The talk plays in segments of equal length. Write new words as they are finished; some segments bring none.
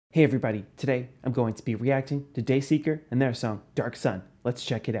Hey everybody, today I'm going to be reacting to Dayseeker and their song, Dark Sun. Let's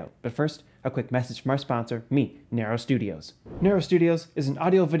check it out. But first, a quick message from our sponsor, me, Naro Studios. Naro Studios is an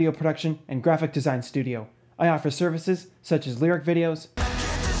audio-video production and graphic design studio. I offer services such as lyric videos,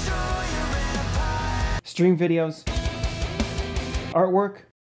 stream videos, artwork,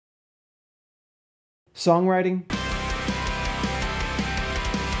 songwriting,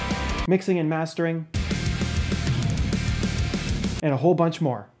 mixing and mastering, and a whole bunch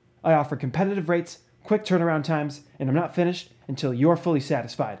more. I offer competitive rates, quick turnaround times, and I'm not finished until you're fully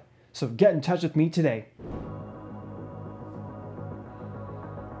satisfied. So get in touch with me today.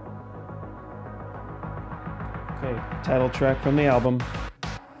 Okay, title track from the album.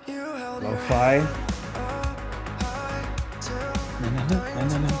 Lo-fi.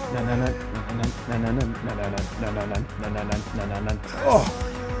 Oh!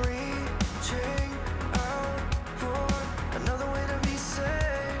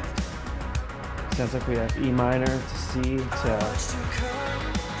 Sounds like we have E minor to C to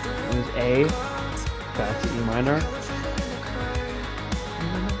use A, back to E minor.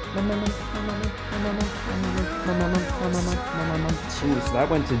 Ooh, so that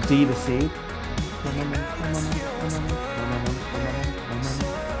went to D to C.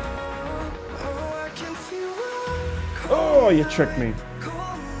 Oh, you tricked me.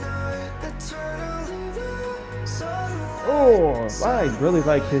 Oh, I really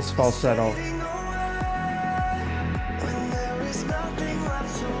like his falsetto.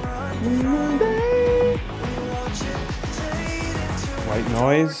 White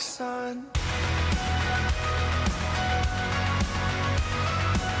noise.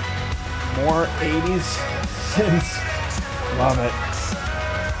 More 80s synths. Love it.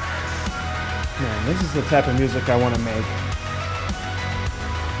 Man, this is the type of music I want to make.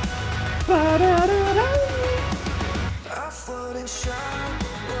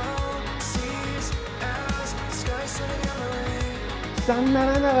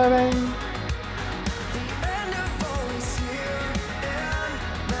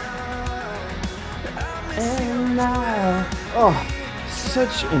 And now, oh,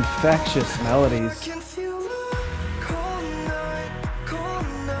 such infectious melodies.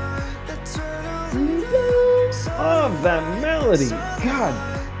 Love that melody. God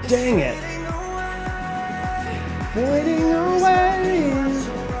dang it. Fading away.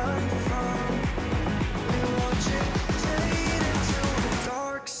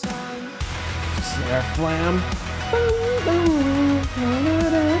 Snare flam.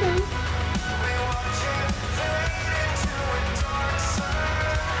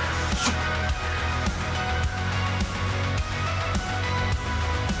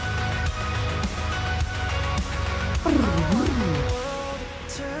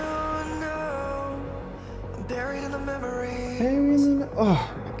 Oh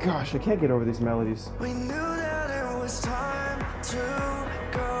my gosh, I can't get over these melodies. We knew that it was time to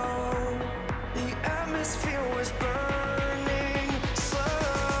go. The atmosphere was burning slow.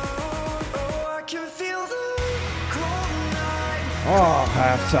 Oh, I can feel the cold night. Oh,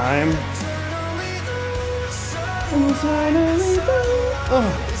 halftime.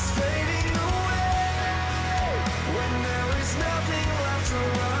 Oh.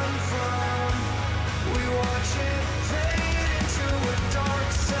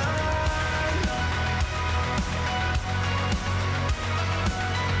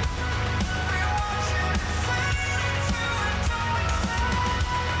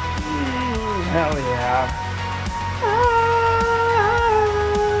 Hell yeah.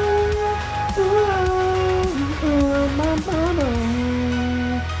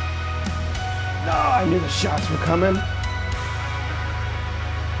 No, I knew the shots were coming.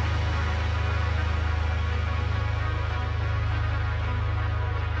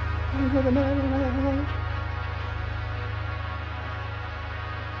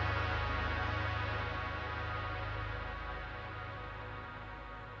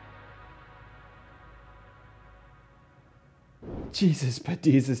 Jesus, but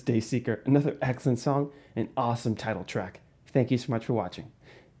Jesus, Dayseeker. Another excellent song and awesome title track. Thank you so much for watching.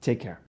 Take care.